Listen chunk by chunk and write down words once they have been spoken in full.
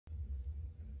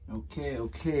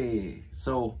Okay.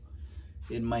 So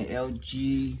in my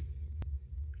LG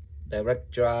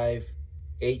direct drive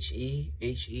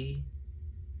HE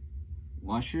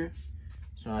washer,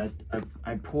 so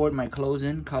I poured my clothes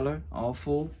in color all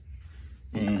full,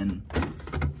 and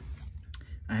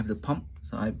I have the pump.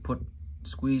 So I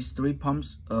squeeze 3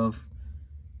 pumps of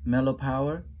Mellow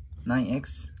Power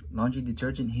 9X laundry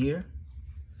detergent here.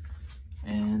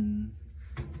 And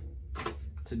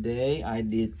today I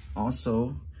did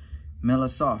also Mellow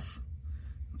Soft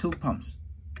 2 pumps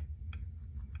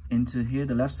into here,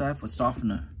 the left side, for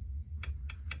softener.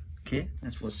 Okay,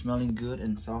 that's for smelling good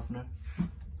and softener.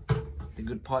 The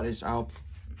good part is our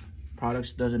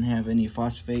products doesn't have any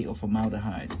phosphate or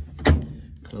formaldehyde.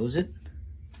 Close it.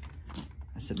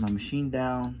 I set my machine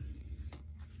down,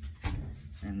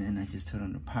 and then I just turn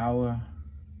on the power.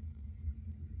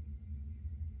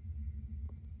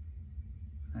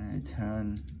 And I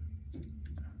turn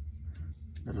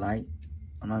the light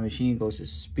on my machine. Goes to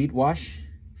speed wash.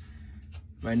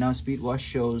 Right now speed wash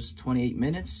shows 28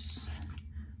 minutes.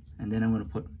 And then I'm gonna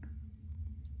put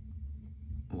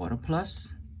water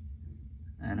plus,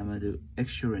 and I'm gonna do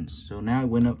extra rinse. So now it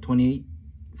went up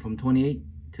from 28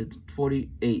 to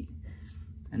 48.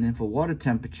 And then for water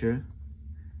temperature,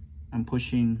 I'm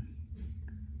pushing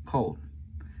cold.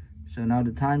 So now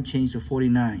the time changed to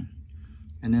 49.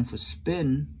 And then for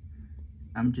spin,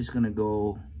 I'm just gonna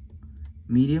go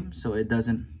medium, so it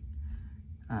doesn't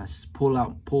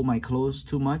pull my clothes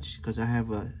too much, because I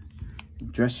have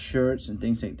dress shirts and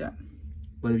things like that.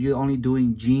 But if you're only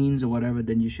doing jeans or whatever,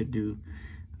 then you should do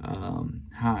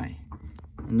high.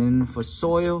 And then for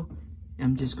soil,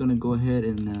 I'm just gonna go ahead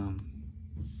and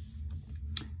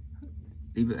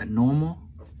leave it at normal.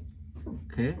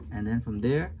 Okay, and then from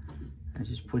there, I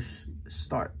just push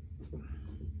start.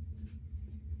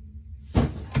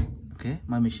 Okay,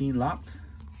 my machine locked,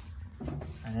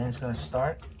 and then it's gonna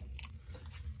start.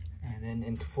 And then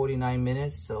in 49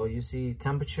 minutes, so you see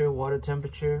temperature, water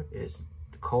temperature is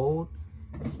cold,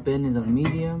 spin is on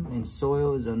medium, and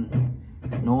soil is on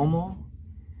normal.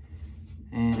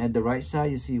 And at the right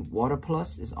side, you see water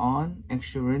plus is on,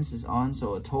 extra rinse is on,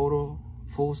 so a total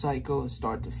full cycle,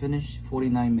 start to finish,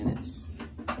 49 minutes.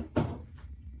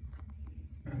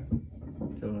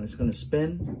 So it's gonna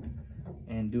spin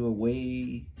and do a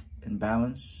weigh and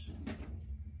balance,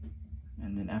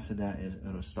 and then after that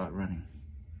it'll start running.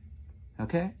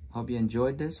 Okay, hope you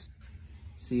enjoyed this.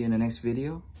 See you in the next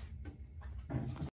video.